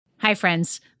Hi,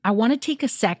 friends. I want to take a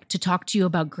sec to talk to you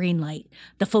about Greenlight,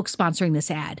 the folks sponsoring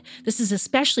this ad. This is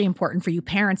especially important for you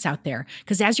parents out there,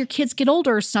 because as your kids get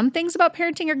older, some things about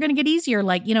parenting are going to get easier,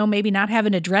 like, maybe not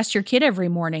having to dress your kid every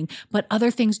morning, but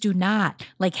other things do not,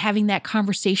 like having that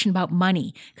conversation about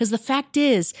money. Because the fact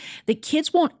is that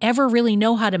kids won't ever really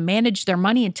know how to manage their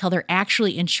money until they're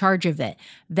actually in charge of it.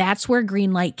 That's where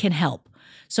Greenlight can help.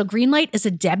 So Greenlight is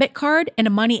a debit card and a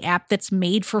money app that's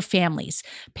made for families.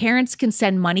 Parents can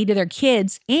send money to their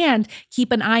kids and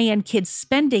keep an eye on kids'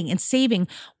 spending and saving,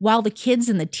 while the kids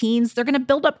and the teens, they're going to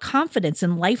build up confidence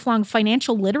and lifelong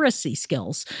financial literacy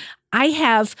skills. I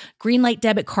have Greenlight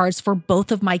debit cards for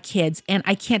both of my kids, and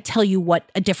I can't tell you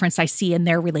what a difference I see in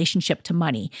their relationship to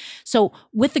money. So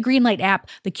with the Greenlight app,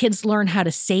 the kids learn how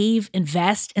to save,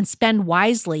 invest, and spend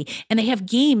wisely, and they have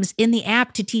games in the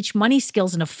app to teach money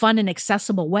skills in a fun and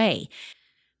accessible way.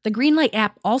 The Greenlight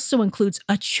app also includes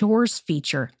a chores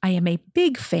feature. I am a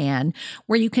big fan,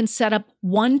 where you can set up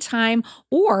one-time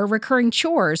or recurring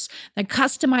chores that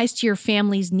customize to your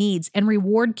family's needs and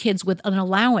reward kids with an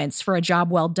allowance for a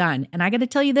job well done. And I got to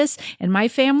tell you this, in my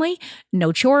family,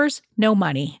 no chores, no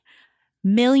money.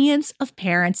 Millions of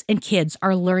parents and kids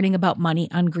are learning about money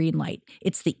on Greenlight.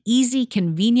 It's the easy,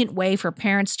 convenient way for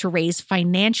parents to raise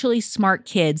financially smart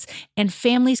kids, and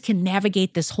families can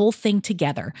navigate this whole thing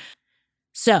together.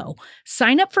 So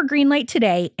sign up for Greenlight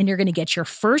today, and you're going to get your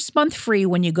first month free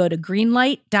when you go to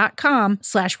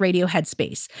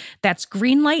greenlight.com/radioheadspace. That's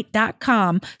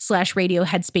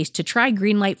greenlight.com/radioheadspace to try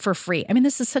Greenlight for free. I mean,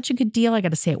 this is such a good deal. I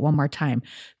got to say it one more time.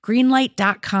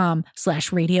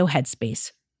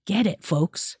 Greenlight.com/radioheadspace. Get it,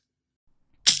 folks.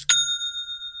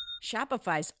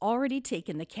 Shopify's already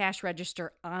taken the cash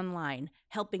register online,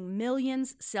 helping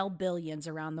millions sell billions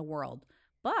around the world.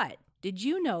 But did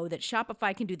you know that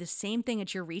Shopify can do the same thing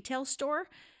at your retail store?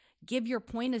 Give your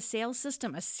point of sale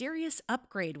system a serious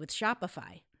upgrade with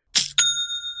Shopify.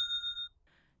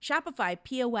 Shopify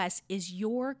POS is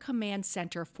your command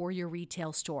center for your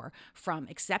retail store. From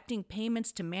accepting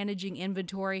payments to managing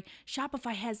inventory,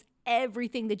 Shopify has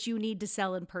everything that you need to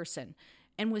sell in person.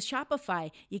 And with Shopify,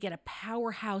 you get a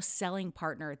powerhouse selling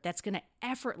partner that's going to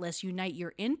effortlessly unite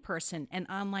your in-person and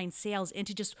online sales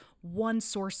into just one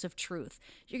source of truth.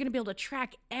 You're going to be able to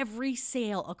track every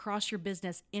sale across your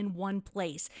business in one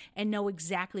place and know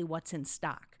exactly what's in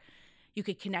stock. You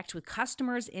could connect with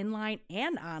customers inline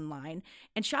and online.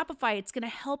 And Shopify, it's going to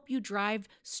help you drive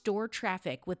store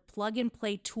traffic with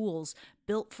plug-and-play tools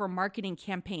built for marketing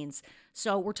campaigns.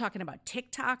 So we're talking about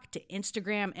TikTok to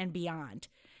Instagram and beyond.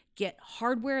 Get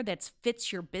hardware that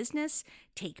fits your business,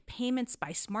 take payments by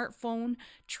smartphone,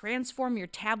 transform your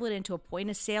tablet into a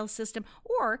point-of-sale system,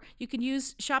 or you can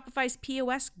use Shopify's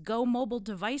POS Go mobile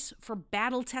device for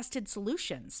battle-tested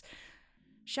solutions.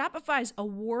 Shopify's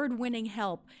award-winning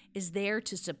help is there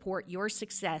to support your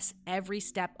success every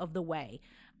step of the way.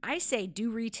 I say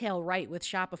do retail right with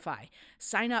Shopify.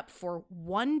 Sign up for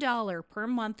 $1 per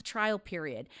month trial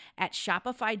period at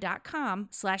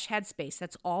shopify.com/headspace.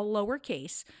 That's all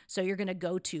lowercase. So you're going to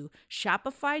go to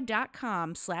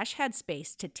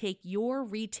shopify.com/headspace to take your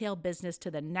retail business to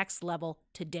the next level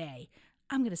today.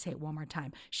 I'm going to say it one more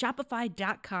time.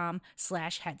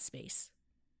 Shopify.com/headspace.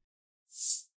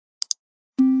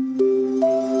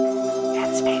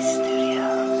 Headspace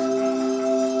Studios.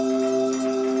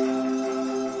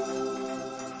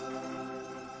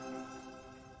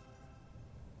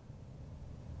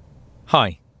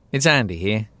 Hi, it's Andy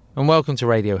here, and welcome to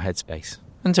Radio Headspace,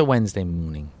 and to Wednesday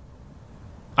morning.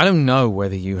 I don't know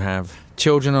whether you have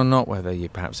children or not, whether you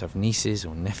perhaps have nieces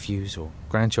or nephews or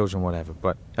grandchildren, whatever,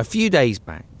 but a few days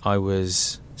back I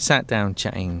was sat down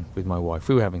chatting with my wife.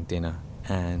 We were having dinner,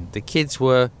 and the kids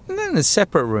were in a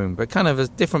separate room, but kind of a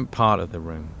different part of the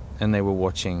room, and they were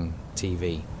watching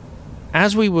TV.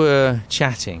 As we were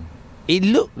chatting, it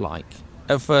looked like,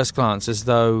 at first glance, as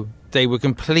though they were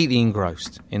completely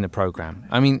engrossed in the program.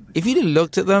 I mean, if you'd have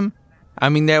looked at them,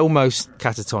 they're almost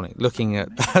catatonic, looking at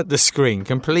the screen,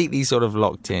 completely sort of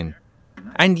locked in.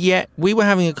 And yet, we were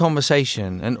having a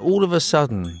conversation, and all of a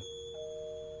sudden,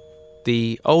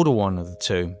 the older one of the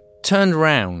two turned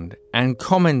around and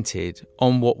commented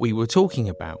on what we were talking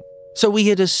about. So we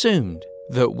had assumed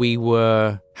that we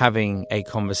were having a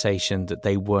conversation that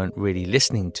they weren't really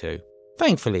listening to.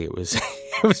 Thankfully, it was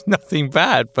nothing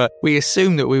bad, but we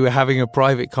assumed that we were having a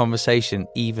private conversation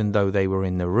even though they were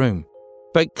in the room.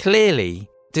 But clearly,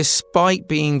 despite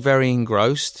being very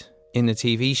engrossed in the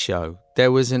TV show,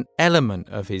 there was an element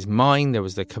of his mind, there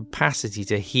was the capacity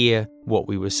to hear what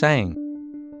we were saying.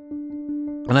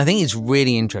 And I think it's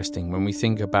really interesting when we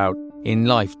think about in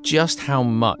life just how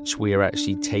much we are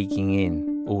actually taking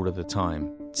in all of the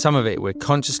time. some of it we're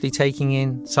consciously taking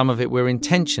in, some of it we're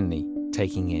intentionally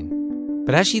taking in.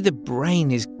 But actually the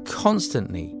brain is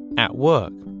constantly at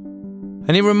work.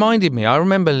 And it reminded me, I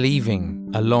remember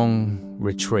leaving a long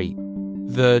retreat,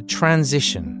 the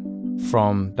transition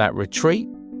from that retreat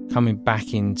coming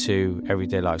back into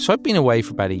everyday life. So I've been away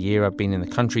for about a year. I've been in the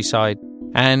countryside,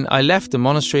 and I left the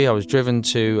monastery. I was driven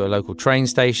to a local train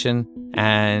station,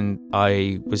 and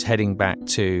I was heading back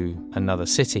to another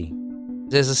city.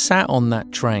 As I sat on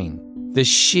that train, the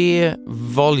sheer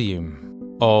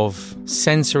volume of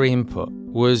sensory input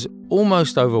was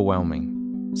almost overwhelming.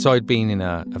 So I'd been in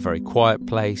a very quiet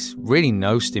place, really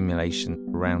no stimulation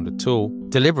around at all,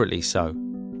 deliberately so.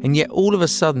 And yet all of a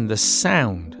sudden the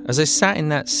sound, as I sat in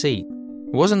that seat,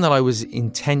 it wasn't that I was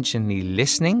intentionally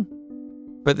listening,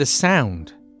 but the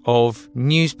sound of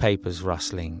newspapers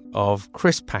rustling, of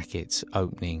crisp packets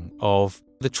opening, of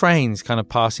the trains kind of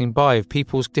passing by, of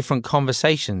people's different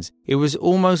conversations. It was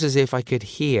almost as if I could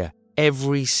hear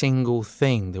every single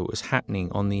thing that was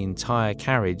happening on the entire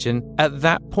carriage. And at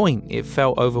that point, it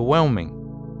felt overwhelming.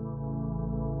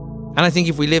 And I think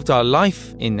if we lived our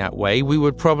life in that way, we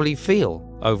would probably feel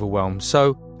overwhelmed.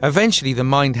 So eventually the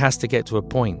mind has to get to a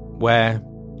point where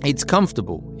it's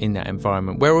comfortable in that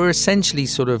environment, where we're essentially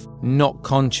sort of not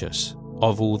conscious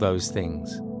of all those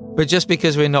things. But just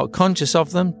because we're not conscious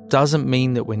of them doesn't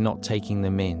mean that we're not taking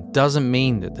them in, doesn't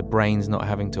mean that the brain's not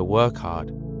having to work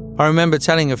hard. I remember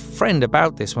telling a friend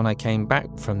about this when I came back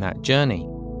from that journey.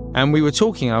 And we were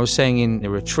talking, I was saying in the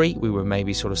retreat, we were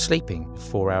maybe sort of sleeping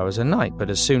 4 hours a night. But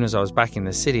as soon as I was back in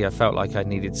the city, I felt like I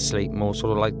needed to sleep more,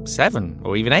 sort of like 7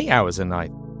 or even 8 hours a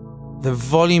night. The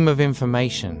volume of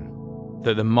information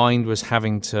that the mind was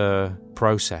having to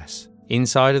process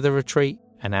inside of the retreat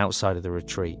and outside of the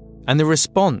retreat, and the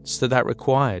response that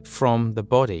required from the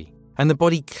body. And the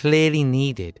body clearly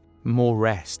needed more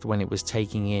rest when it was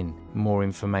taking in more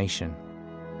information.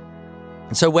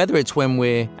 And so whether it's when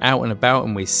we're out and about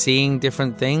and we're seeing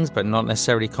different things but not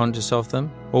necessarily conscious of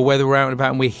them, or whether we're out and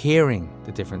about and we're hearing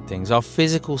the different things, our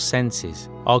physical senses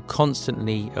are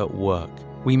constantly at work.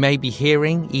 We may be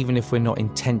hearing even if we're not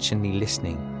intentionally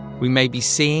listening. We may be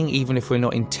seeing even if we're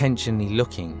not intentionally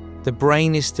looking. The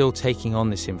brain is still taking on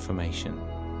this information.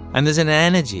 And there's an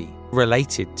energy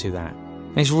related to that.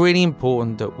 And it's really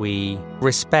important that we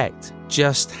respect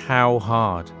just how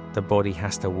hard the body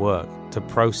has to work to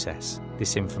process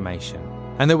this information,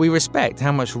 and that we respect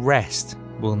how much rest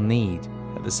we'll need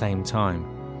at the same time.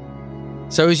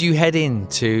 So as you head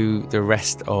into the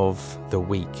rest of the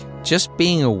week, just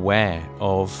being aware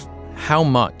of how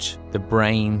much the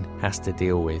brain has to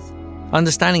deal with,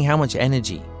 understanding how much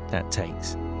energy that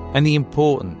takes, and the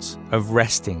importance of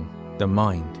resting the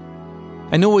mind.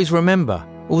 And always remember,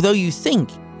 although you think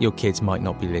your kids might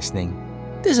not be listening,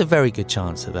 there's a very good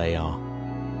chance that they are.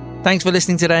 Thanks for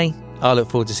listening today. I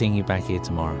look forward to seeing you back here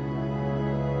tomorrow.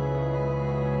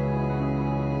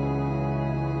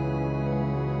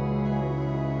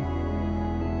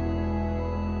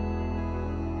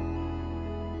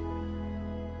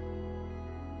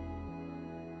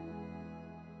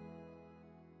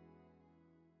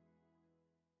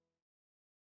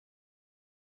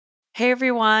 Hey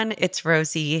everyone, it's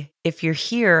Rosie. If you're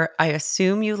here, I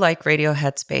assume you like Radio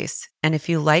Headspace. And if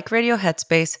you like Radio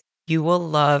Headspace, you will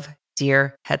love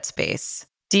Dear Headspace.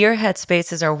 Dear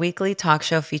Headspace is our weekly talk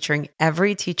show featuring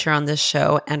every teacher on this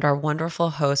show and our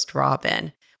wonderful host,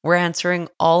 Robin. We're answering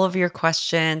all of your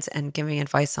questions and giving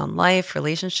advice on life,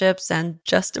 relationships, and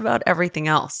just about everything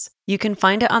else. You can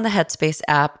find it on the Headspace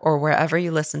app or wherever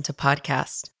you listen to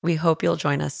podcasts. We hope you'll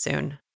join us soon.